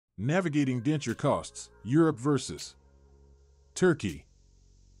Navigating denture costs, Europe versus Turkey.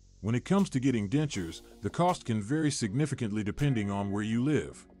 When it comes to getting dentures, the cost can vary significantly depending on where you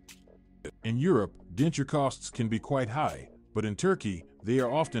live. In Europe, denture costs can be quite high, but in Turkey, they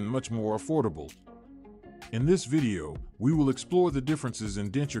are often much more affordable. In this video, we will explore the differences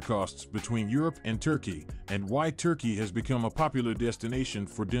in denture costs between Europe and Turkey, and why Turkey has become a popular destination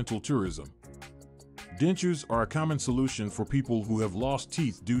for dental tourism. Dentures are a common solution for people who have lost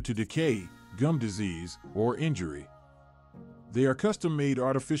teeth due to decay, gum disease, or injury. They are custom-made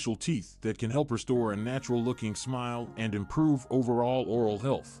artificial teeth that can help restore a natural-looking smile and improve overall oral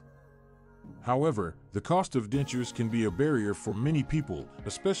health. However, the cost of dentures can be a barrier for many people,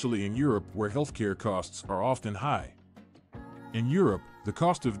 especially in Europe where healthcare costs are often high. In Europe, the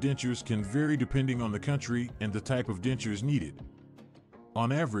cost of dentures can vary depending on the country and the type of dentures needed.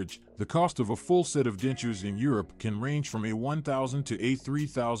 On average, the cost of a full set of dentures in Europe can range from $1,000 to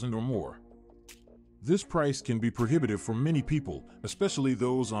 $3,000 or more. This price can be prohibitive for many people, especially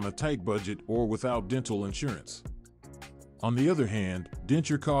those on a tight budget or without dental insurance. On the other hand,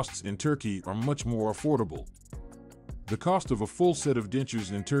 denture costs in Turkey are much more affordable. The cost of a full set of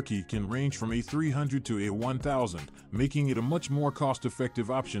dentures in Turkey can range from $300 to $1,000, making it a much more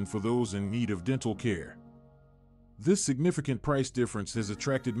cost-effective option for those in need of dental care. This significant price difference has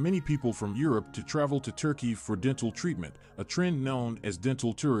attracted many people from Europe to travel to Turkey for dental treatment, a trend known as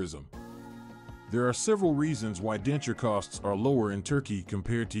dental tourism. There are several reasons why denture costs are lower in Turkey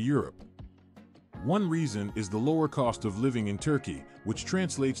compared to Europe. One reason is the lower cost of living in Turkey, which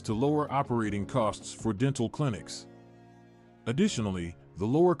translates to lower operating costs for dental clinics. Additionally, the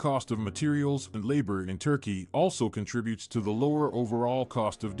lower cost of materials and labor in Turkey also contributes to the lower overall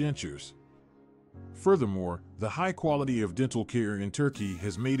cost of dentures. Furthermore, the high quality of dental care in Turkey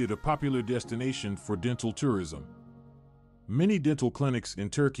has made it a popular destination for dental tourism. Many dental clinics in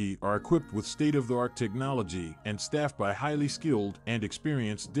Turkey are equipped with state-of-the-art technology and staffed by highly skilled and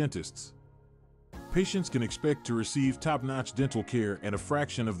experienced dentists. Patients can expect to receive top-notch dental care at a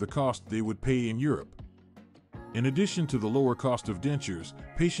fraction of the cost they would pay in Europe. In addition to the lower cost of dentures,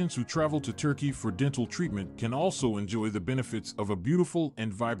 patients who travel to Turkey for dental treatment can also enjoy the benefits of a beautiful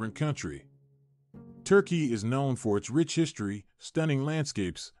and vibrant country. Turkey is known for its rich history, stunning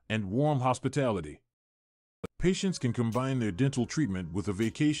landscapes, and warm hospitality. Patients can combine their dental treatment with a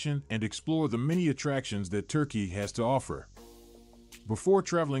vacation and explore the many attractions that Turkey has to offer. Before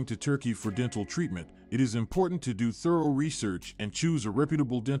traveling to Turkey for dental treatment, it is important to do thorough research and choose a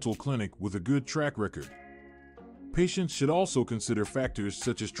reputable dental clinic with a good track record. Patients should also consider factors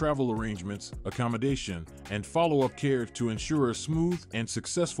such as travel arrangements, accommodation, and follow-up care to ensure a smooth and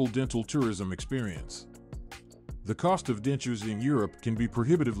successful dental tourism experience. The cost of dentures in Europe can be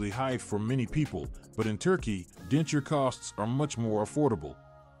prohibitively high for many people, but in Turkey, denture costs are much more affordable.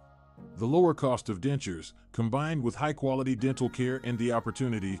 The lower cost of dentures, combined with high-quality dental care and the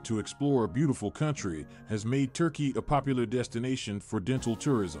opportunity to explore a beautiful country, has made Turkey a popular destination for dental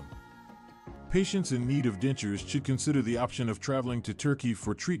tourism. Patients in need of dentures should consider the option of traveling to Turkey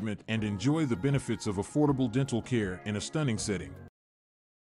for treatment and enjoy the benefits of affordable dental care in a stunning setting.